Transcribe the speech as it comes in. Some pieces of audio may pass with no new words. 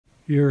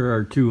Here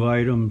are two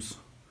items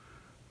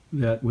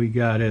that we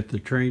got at the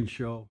train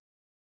show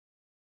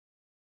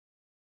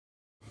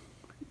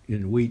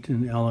in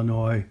Wheaton,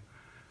 Illinois.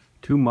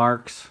 Two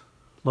Marx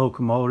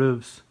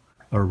locomotives,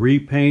 a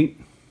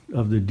repaint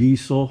of the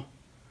diesel.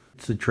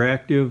 It's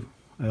attractive.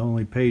 I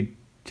only paid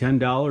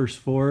 $10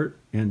 for it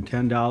and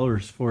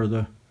 $10 for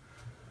the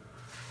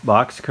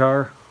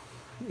boxcar,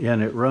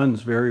 and it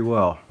runs very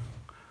well.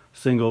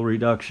 Single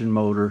reduction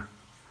motor.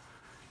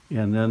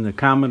 And then the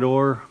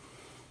Commodore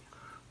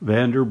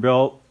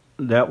Vanderbilt,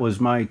 that was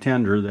my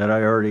tender that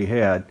I already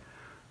had,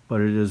 but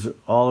it is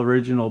all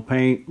original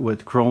paint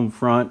with chrome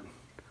front,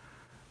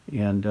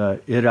 and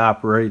it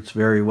operates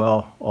very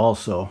well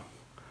also.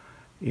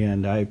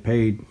 And I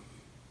paid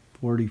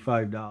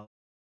 $45.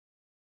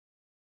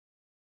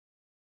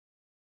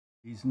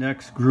 These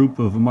next group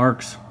of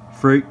Marx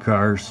freight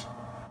cars,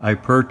 I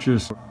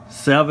purchased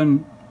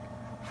 7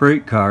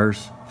 freight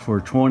cars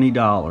for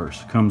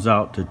 $20. Comes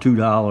out to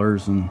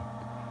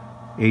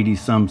 $2.80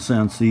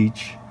 some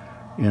each.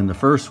 And the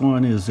first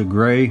one is a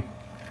gray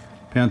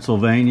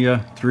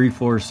Pennsylvania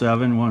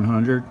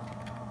 347-100.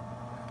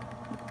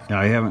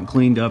 I haven't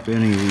cleaned up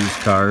any of these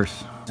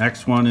cars.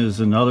 Next one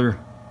is another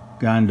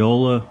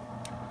gondola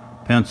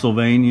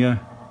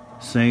Pennsylvania,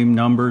 same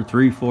number,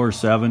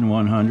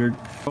 347-100.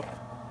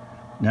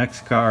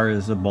 Next car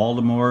is a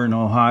Baltimore and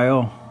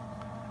Ohio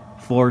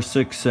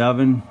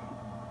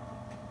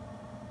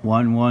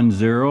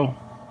 467-110.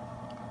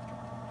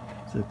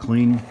 It's a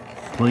clean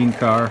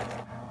car.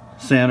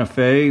 Santa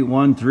Fe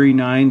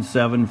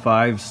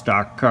 13975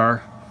 stock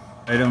car.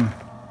 Item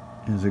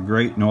is a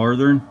Great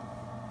Northern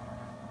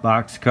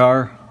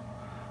boxcar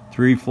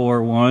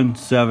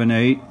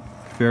 34178,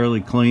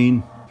 fairly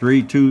clean.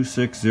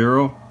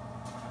 3260.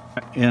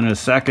 And a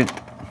second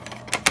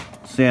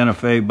Santa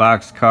Fe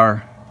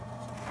boxcar,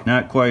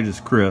 not quite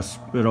as crisp,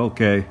 but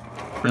okay.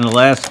 And the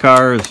last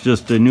car is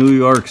just a New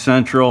York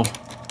Central,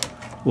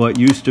 what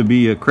used to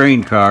be a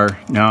crane car.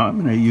 Now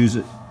I'm going to use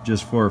it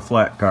just for a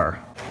flat car.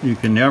 You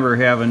can never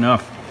have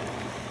enough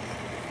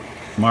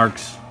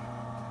Marx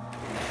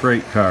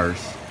freight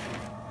cars,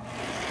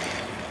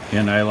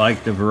 and I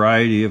like the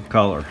variety of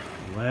color.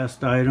 The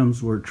last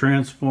items were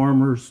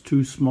transformers,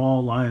 2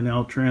 small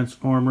Lionel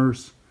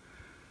transformers,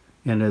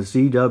 and a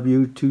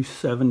ZW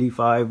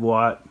 275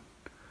 watt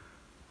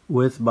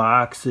with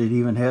box. It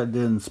even had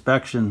the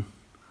inspection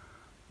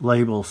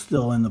label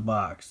still in the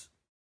box.